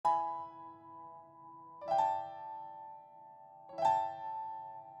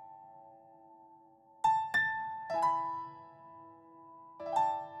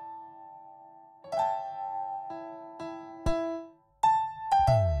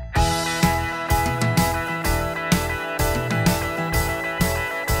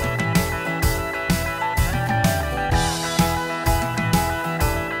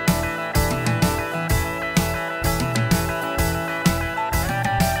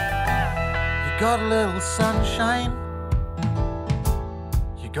got a little sunshine,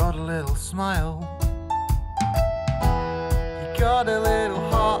 you got a little smile, you got a little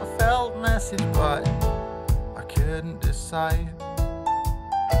heartfelt message, but I couldn't decide.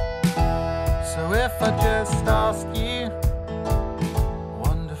 So if I just ask you,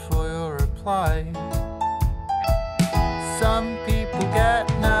 wonder for your reply. Some people get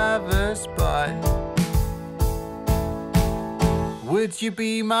nervous, but would you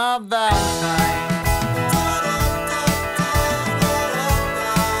be my Valentine?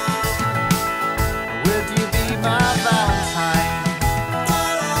 Would you be my Valentine?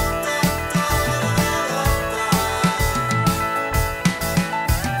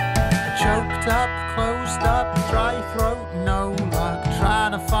 Choked up, closed up, dry throat, no luck.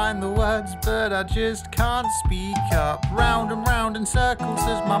 Trying to find the words, but I just can't speak up. Round and round in circles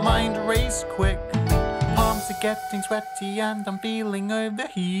as my mind races quickly. Palms are getting sweaty and I'm feeling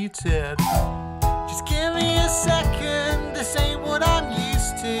overheated. Just give me a second, this ain't what I'm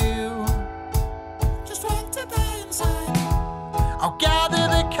used to. Just want to be inside. I'll gather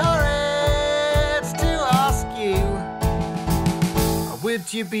the courage to ask you,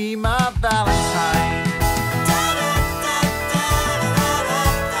 would you be my Valentine?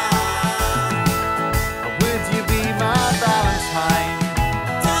 Would you be my Valentine?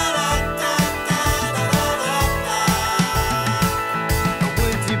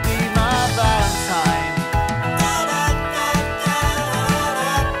 Would you be my Valentine?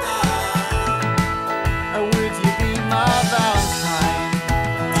 Would you be my Valentine?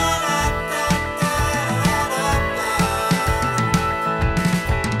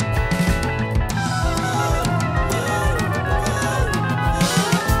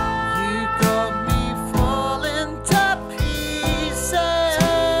 You got me falling to pieces.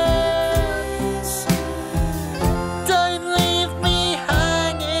 Don't leave me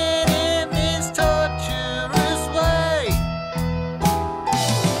hanging in this torturous way.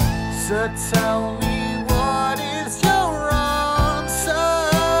 So tell me, what is your answer?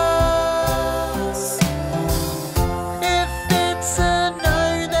 If it's a no,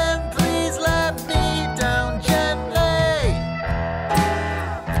 then please let me down gently.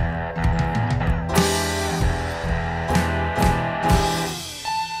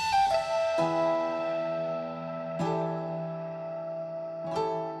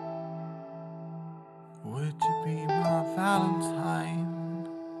 Would you be my Valentine?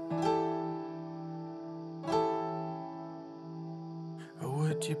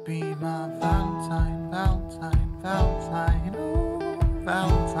 Would you be my Valentine, Valentine, Valentine? Oh,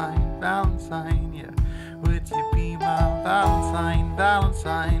 Valentine, Valentine, yeah. Would you be my Valentine,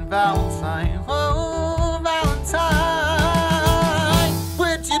 Valentine, Valentine? Oh, Valentine.